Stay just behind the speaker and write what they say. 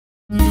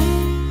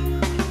Hi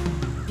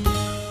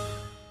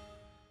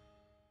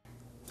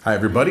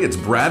everybody, it's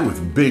Brad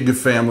with Big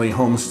Family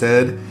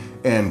Homestead,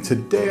 and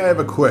today I have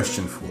a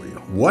question for you.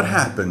 What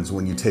happens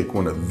when you take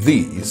one of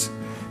these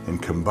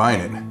and combine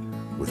it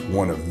with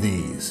one of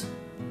these?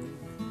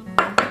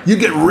 You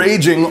get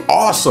raging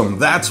awesome,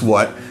 that's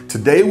what.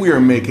 Today we are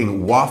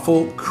making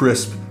waffle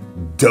crisp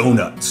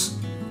donuts.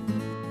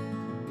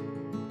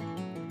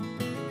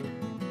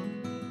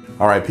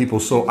 All right, people,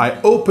 so I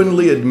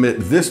openly admit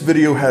this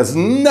video has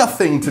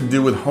nothing to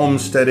do with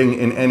homesteading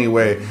in any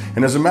way.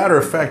 And as a matter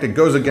of fact, it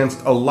goes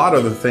against a lot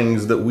of the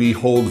things that we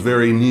hold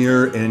very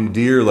near and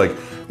dear, like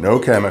no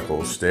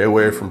chemicals, stay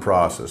away from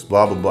processed,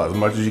 blah, blah, blah, as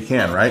much as you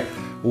can, right?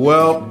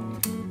 Well,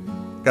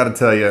 gotta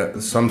tell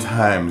you,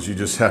 sometimes you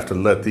just have to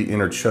let the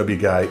inner chubby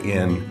guy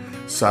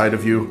inside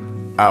of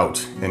you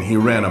out. And he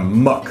ran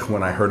amok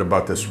when I heard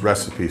about this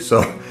recipe.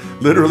 So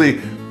literally,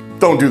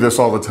 don't do this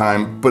all the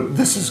time, but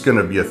this is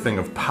gonna be a thing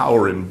of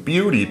power and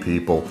beauty,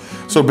 people.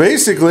 So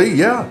basically,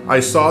 yeah, I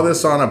saw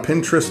this on a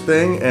Pinterest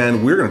thing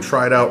and we're gonna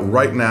try it out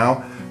right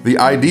now. The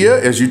idea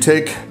is you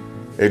take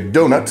a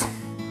donut,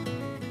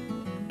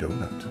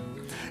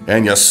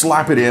 and you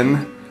slap it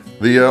in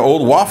the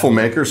old waffle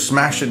maker,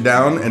 smash it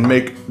down and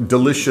make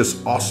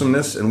delicious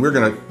awesomeness. And we're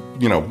gonna,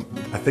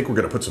 I think we're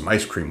gonna put some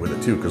ice cream with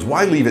it too, because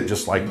why leave it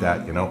just like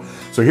that,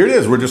 So here it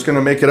is, we're just gonna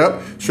make it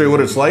up, show you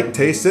what it's like,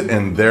 taste it,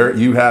 and there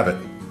you have it.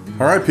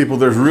 All right, people,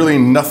 there's really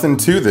nothing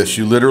to this.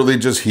 You literally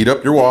just heat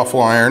up your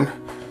waffle iron,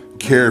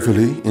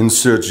 carefully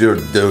insert your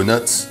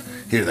donuts.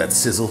 Hear that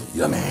sizzle?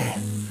 Yummy.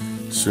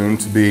 Soon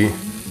to be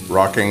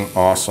rocking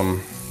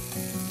awesome.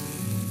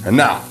 And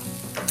now,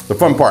 the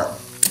fun part,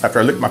 after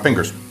I lick my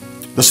fingers,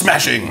 the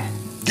smashing.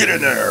 Get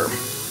in there.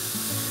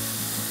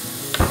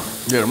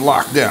 Get them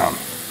locked down.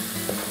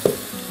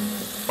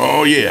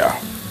 Oh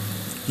yeah.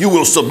 You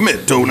will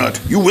submit,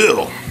 donut, you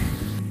will.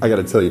 I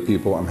gotta tell you,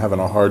 people, I'm having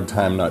a hard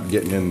time not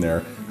getting in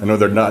there. I know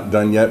they're not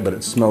done yet, but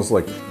it smells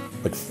like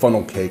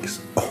funnel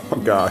cakes. Oh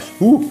my gosh,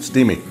 ooh,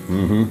 steamy.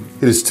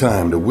 It is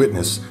time to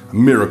witness a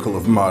miracle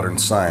of modern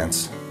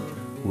science.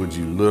 Would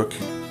you look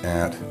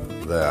at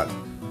that?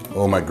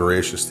 Oh my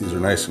gracious, these are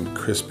nice and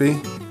crispy.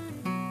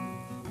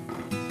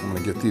 I'm gonna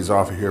get these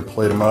off of here,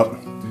 plate them up,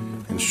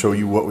 and show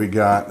you what we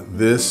got.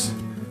 This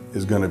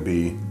is gonna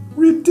be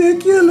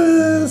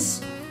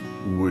ridiculous.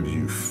 Would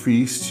you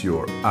feast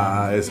your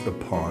eyes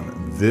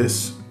upon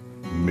this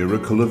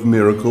miracle of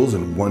miracles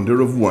and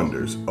wonder of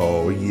wonders?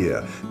 Oh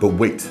yeah, but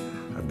wait,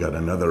 I've got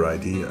another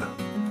idea.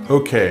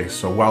 Okay,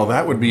 so while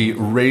that would be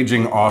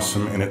raging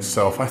awesome in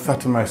itself, I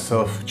thought to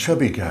myself,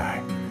 chubby guy,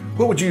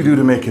 what would you do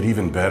to make it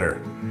even better?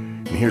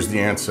 And here's the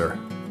answer: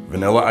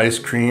 vanilla ice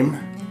cream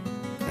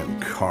and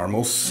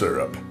caramel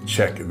syrup.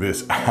 Check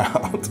this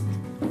out.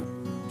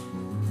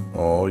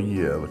 Oh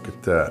yeah, look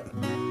at that.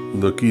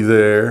 Looky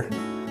there,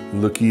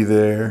 looky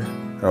there.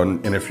 Oh,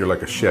 and if you're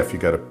like a chef, you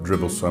gotta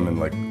dribble some in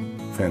like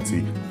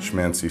fancy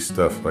schmancy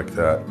stuff like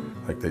that,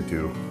 like they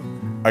do.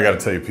 I gotta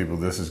tell you, people,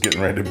 this is getting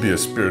ready to be a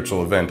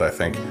spiritual event, I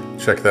think.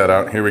 Check that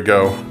out, here we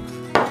go.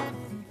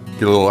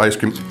 Get a little ice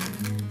cream.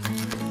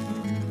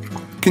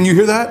 Can you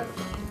hear that?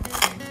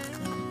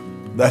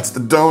 That's the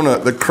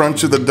donut, the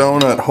crunch of the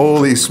donut.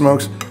 Holy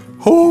smokes.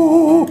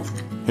 Oh,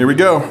 here we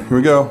go, here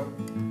we go.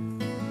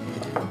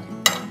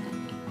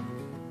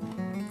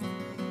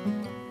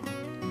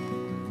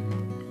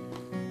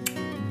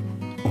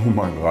 Oh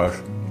my gosh.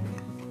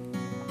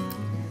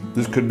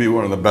 This could be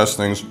one of the best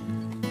things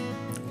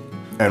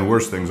and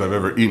worst things I've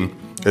ever eaten.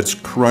 It's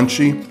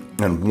crunchy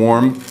and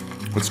warm.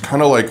 It's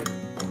kind of like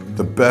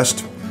the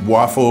best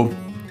waffle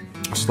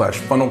slash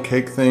funnel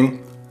cake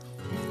thing.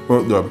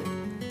 But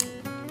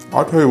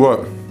I'll tell you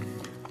what,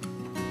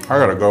 I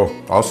gotta go.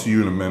 I'll see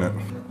you in a minute.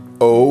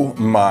 Oh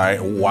my,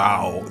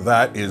 wow,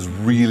 that is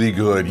really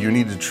good. You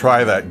need to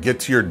try that. Get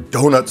to your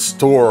donut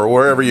store or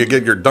wherever you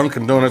get your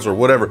Dunkin' Donuts or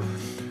whatever.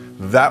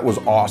 That was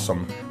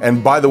awesome.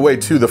 And by the way,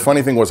 too, the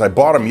funny thing was I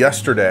bought them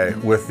yesterday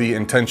with the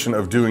intention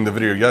of doing the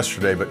video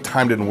yesterday, but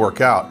time didn't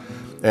work out.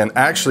 And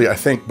actually, I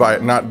think by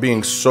it not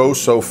being so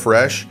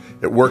fresh,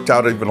 it worked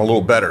out even a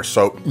little better.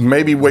 So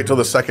maybe wait till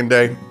the second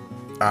day.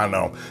 I don't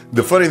know.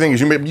 The funny thing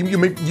is you may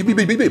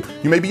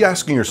be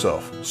asking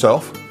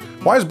yourself,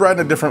 why is Brad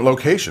in a different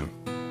location?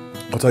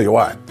 I'll tell you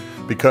why.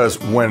 Because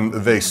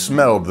when they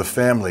smelled, the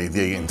family,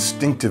 they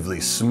instinctively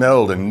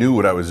smelled and knew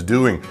what I was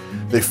doing.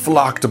 They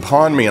flocked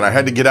upon me and I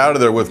had to get out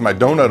of there with my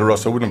donut or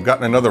else I wouldn't have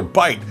gotten another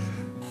bite.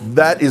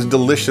 That is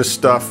delicious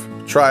stuff.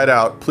 Try it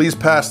out. Please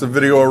pass the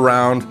video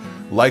around,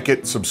 like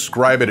it,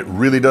 subscribe it. It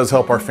really does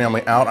help our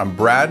family out. I'm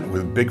Brad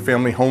with Big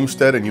Family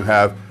Homestead and you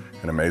have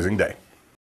an amazing day.